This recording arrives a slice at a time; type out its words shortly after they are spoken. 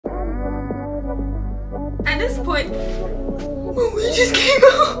At this point, we just came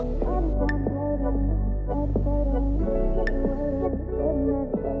out.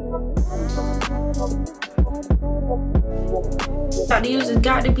 Got to use the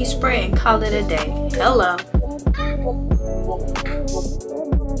Got to Be spray and call it a day. Hello.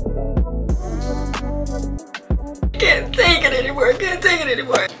 Can't take it anymore. Can't take it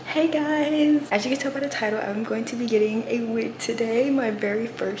anymore. Hey guys, as you can tell by the title, I'm going to be getting a wig today. My very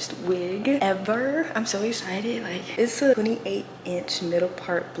first wig ever. I'm so excited. Like, it's a 28-inch middle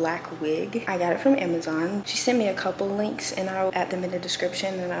part black wig. I got it from Amazon. She sent me a couple links and I'll add them in the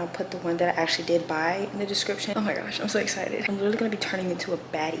description, and I'll put the one that I actually did buy in the description. Oh my gosh, I'm so excited. I'm literally gonna be turning into a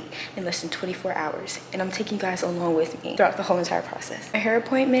baddie in less than 24 hours, and I'm taking you guys along with me throughout the whole entire process. My hair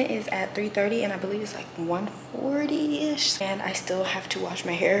appointment is at 3:30 and I believe it's like 1:40-ish, and I still have to wash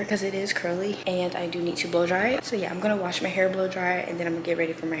my hair because it is curly and I do need to blow dry it. So yeah, I'm gonna wash my hair, blow dry it, and then I'm gonna get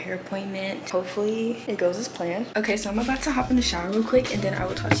ready for my hair appointment. Hopefully it goes as planned. Okay, so I'm about to hop in the shower real quick and then I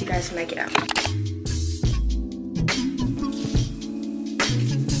will talk to you guys when I get out.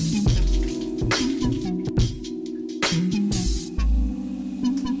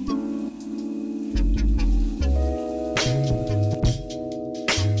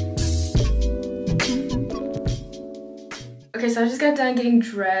 Okay, so I just got done getting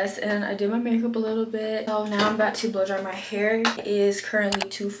dressed and I did my makeup a little bit. So now I'm about to blow dry my hair. It is currently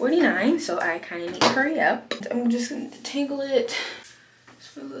 2:49, so I kind of need to hurry up. I'm just going to detangle it.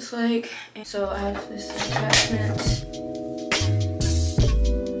 That's what it looks like. And so I have this attachment.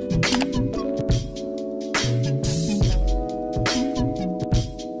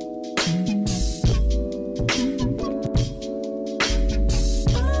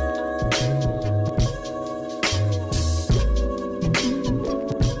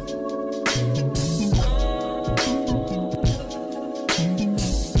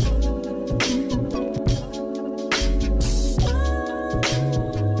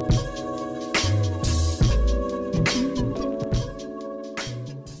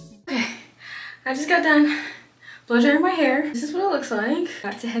 I just got done blow drying my hair. This is what it looks like.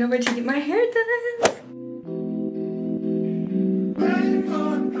 Got to head over to get my hair done.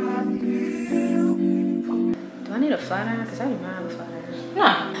 Do I need a flat iron? Because I do not have a flat iron. No.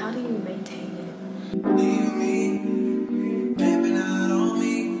 How do you maintain it?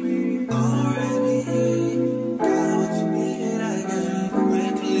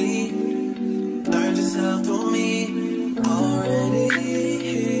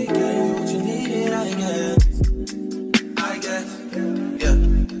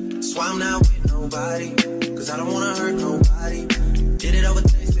 I'm not with nobody, cause I don't wanna hurt nobody. Did it over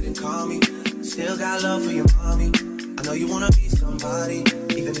text, didn't call me. Still got love for your mommy. I know you wanna be somebody,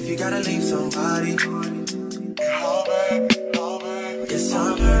 even if you gotta leave somebody. Yes,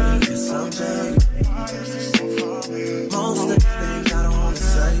 I'm hurt, yes, I'm jaded. Most of the things I don't wanna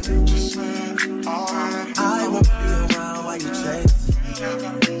say. I won't be around while you chase.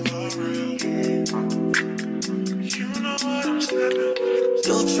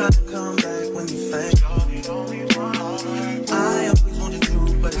 You'll try to come back when you faint. I always want the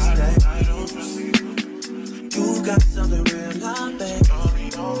truth, but it's dangerous. You got something real, not bad.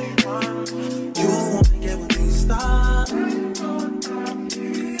 You wanna get with me, stop.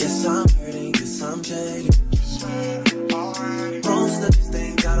 Yes, I'm hurting, yes, I'm jaded. Most of these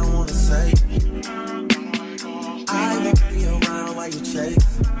things I don't wanna say. I won't be around while you chase.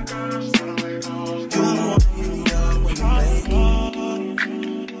 You wanna hit me up when you make it.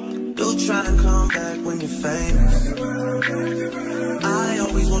 You'll try to come back when you're famous. I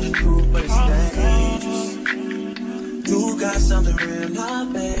always want the truth, but it's dangerous. You got something real,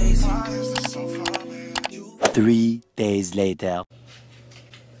 not basic. 3 days later.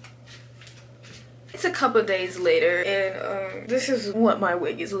 It's a couple days later, and this is what my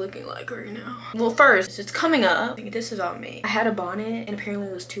wig is looking like right now. Well, first, it's coming up. This is all me. I had a bonnet, and apparently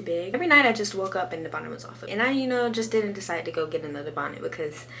it was too big. Every night I just woke up and the bonnet was off. And I, just didn't decide to go get another bonnet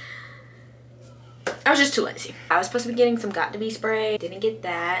because I was just too lazy. I was supposed to be getting some Got to Be spray. Didn't get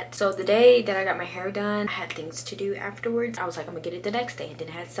that. So the day that I got my hair done, I had things to do afterwards. I was like, I'm gonna get it the next day. And then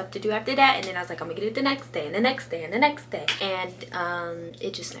I had stuff to do after that. And then I was like, I'm gonna get it the next day and the next day and the next day. And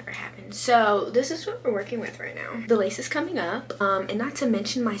it just never happened. So this is what we're working with right now. The lace is coming up. And not to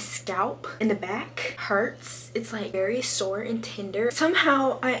mention my scalp in the back hurts. It's like very sore and tender.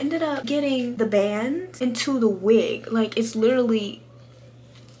 Somehow I ended up getting the band into the wig. Like it's literally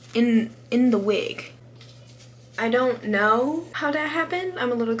in the wig. I don't know how that happened.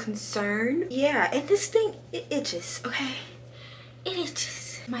 I'm a little concerned. Yeah, and this thing, it itches, okay? It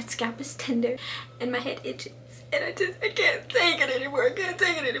itches. My scalp is tender and my head itches. And I can't take it anymore. I can't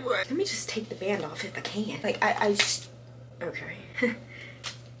take it anymore. Let me just take the band off if I can. Like, I just, okay.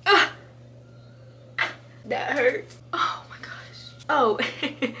 Ah! That hurt. Oh my gosh. Oh,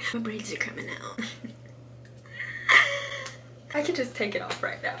 my braids are coming out. I can just take it off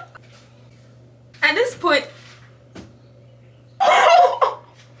right now. At this point,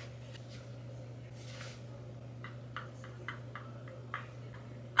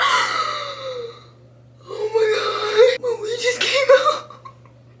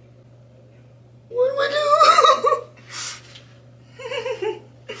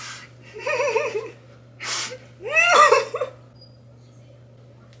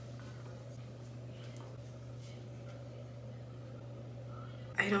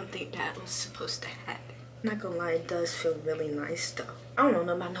 I don't think that was supposed to happen. I'm not gonna lie, it does feel really nice though. I don't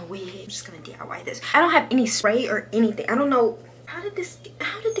know about no wig. I'm just gonna DIY this. I don't have any spray or anything. I don't know. How did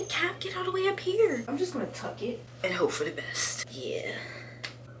the cap get all the way up here? I'm just gonna tuck it and hope for the best. Yeah.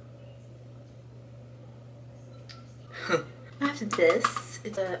 After this,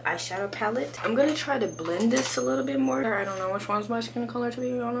 it's an eyeshadow palette. I'm gonna try to blend this a little bit more. I don't know which one's my skin color, to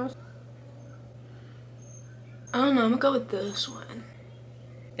be honest. I don't know, I'm gonna go with this one.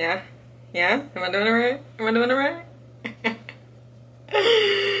 Yeah? Yeah? Am I doing it right? Am I doing it right? Okay,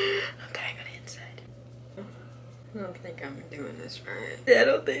 I got it inside. I don't think I'm doing this right. I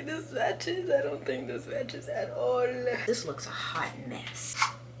don't think this matches. I don't think this matches at all. This looks a hot mess.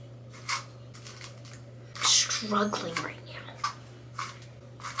 Struggling right now.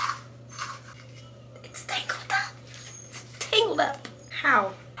 It's tangled up. It's tangled up.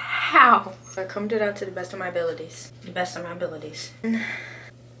 How? How? I combed it out to the best of my abilities. The best of my abilities.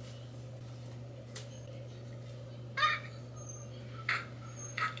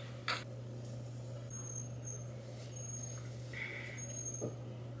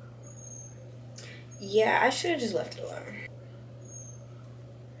 Yeah, I should have just left it alone.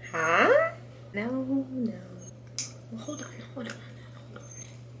 Huh? No, no. Well, hold on, hold on,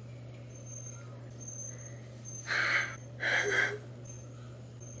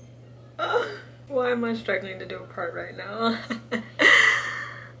 hold on. Why am I struggling to do a part right now?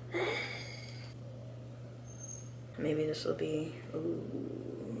 Maybe this will be,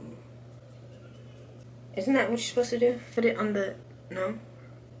 ooh. Isn't that what you're supposed to do? Put it on the, no?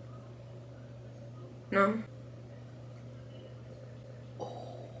 No?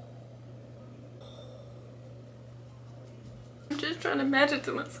 I'm just trying to match it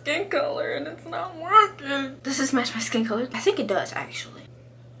to my skin color and it's not working. Does this match my skin color? I think it does, actually.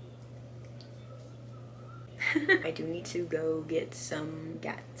 I do need to go get some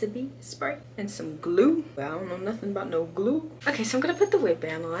Got to Be spray and some glue. Well, I don't know nothing about no glue. Okay, so I'm gonna put the wig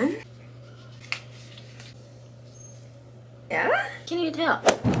band on. Yeah? Can you tell?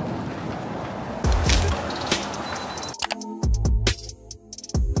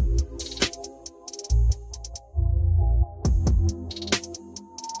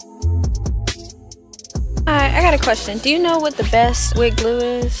 Alright, I got a question. Do you know what the best wig glue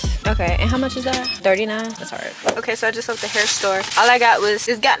is? Okay, and how much is that? $39? That's hard. Okay, so I just left the hair store. All I got was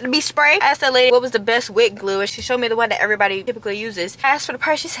this Got to Be spray. I asked that lady what was the best wig glue, and she showed me the one that everybody typically uses. I asked for the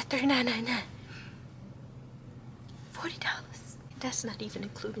price. She said $39.99. $40. That's not even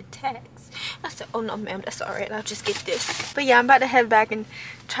including tax. I said, oh no, ma'am, that's all right. I'll just get this. But yeah, I'm about to head back and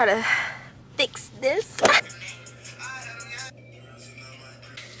try to fix this.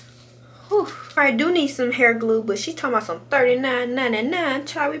 Whew. I do need some hair glue, but she's talking about some $39.99.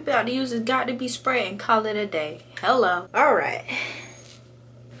 Child, we about to use this Got to Be spray and call it a day. Hello. All right.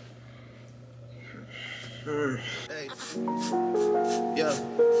 Hey. Yeah.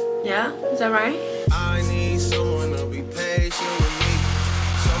 Yeah? Is that right? I need someone to be patient with me.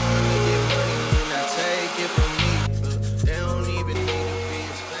 Someone to get money when I take it from me. They don't even need to be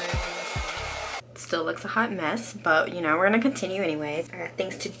as famous. Still looks a hot mess, but you know, we're gonna continue anyways. I got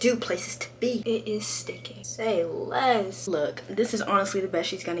things to do, places to be. It is sticking. Say less. Look, this is honestly the best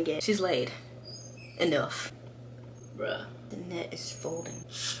she's gonna get. She's laid. Enough. Bruh. The net is folding.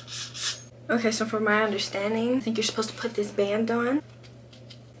 Okay, so from my understanding, I think you're supposed to put this band on.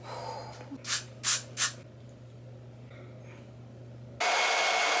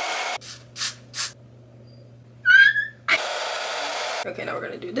 Okay, now we're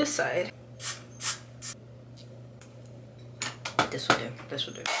gonna do this side. This will do, this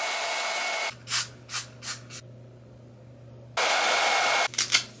will do.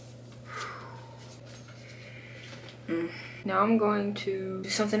 Now I'm going to do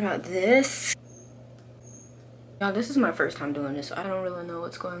something about this. Y'all, this is my first time doing this, so I don't really know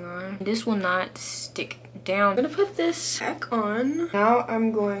what's going on. This will not stick down. I'm gonna put this back on. Now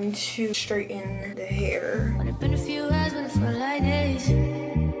I'm going to straighten the hair. Only been a few hours, but it felt like days.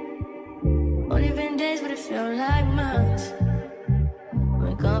 Only been days, but it felt like months.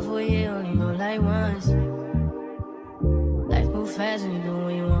 Been gone for a year, only go like once. Life moves fast when you do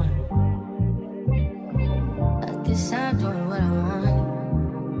what you want. At this time, doing what I want.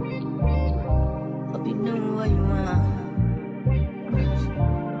 Hope you doing what you want.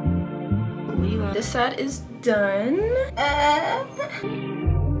 This side is done.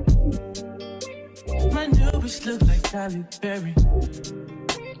 My new bitch look like Halle Berry,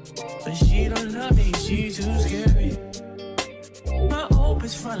 but she don't love me, she too scary. My old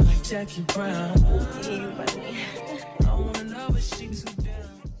bitch front like Jackie Brown. I wanna know if she too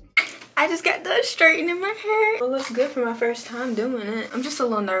down. I just got done straightening my hair. It looks good for my first time doing it. I'm just a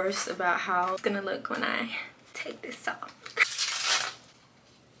little nervous about how it's gonna look when I take this off.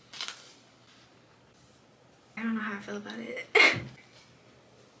 I don't know how I feel about it.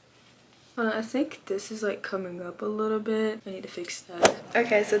 Hold on, I think this is like coming up a little bit. I need to fix that.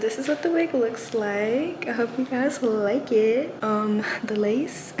 Okay, so this is what the wig looks like. I hope you guys like it. The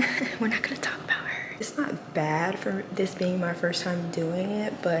lace, we're not gonna talk about her. It's not bad for this being my first time doing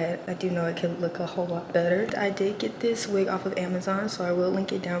it, but I do know it could look a whole lot better. I did get this wig off of Amazon, so I will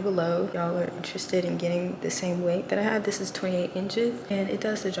link it down below. Y'all are interested in getting the same wig that I have. This is 28 inches and it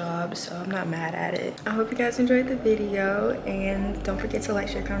does the job, so I'm not mad at it. I hope you guys enjoyed the video, and don't forget to like,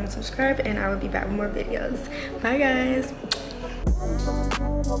 share, comment, and subscribe, and I will be back with more videos. Bye guys.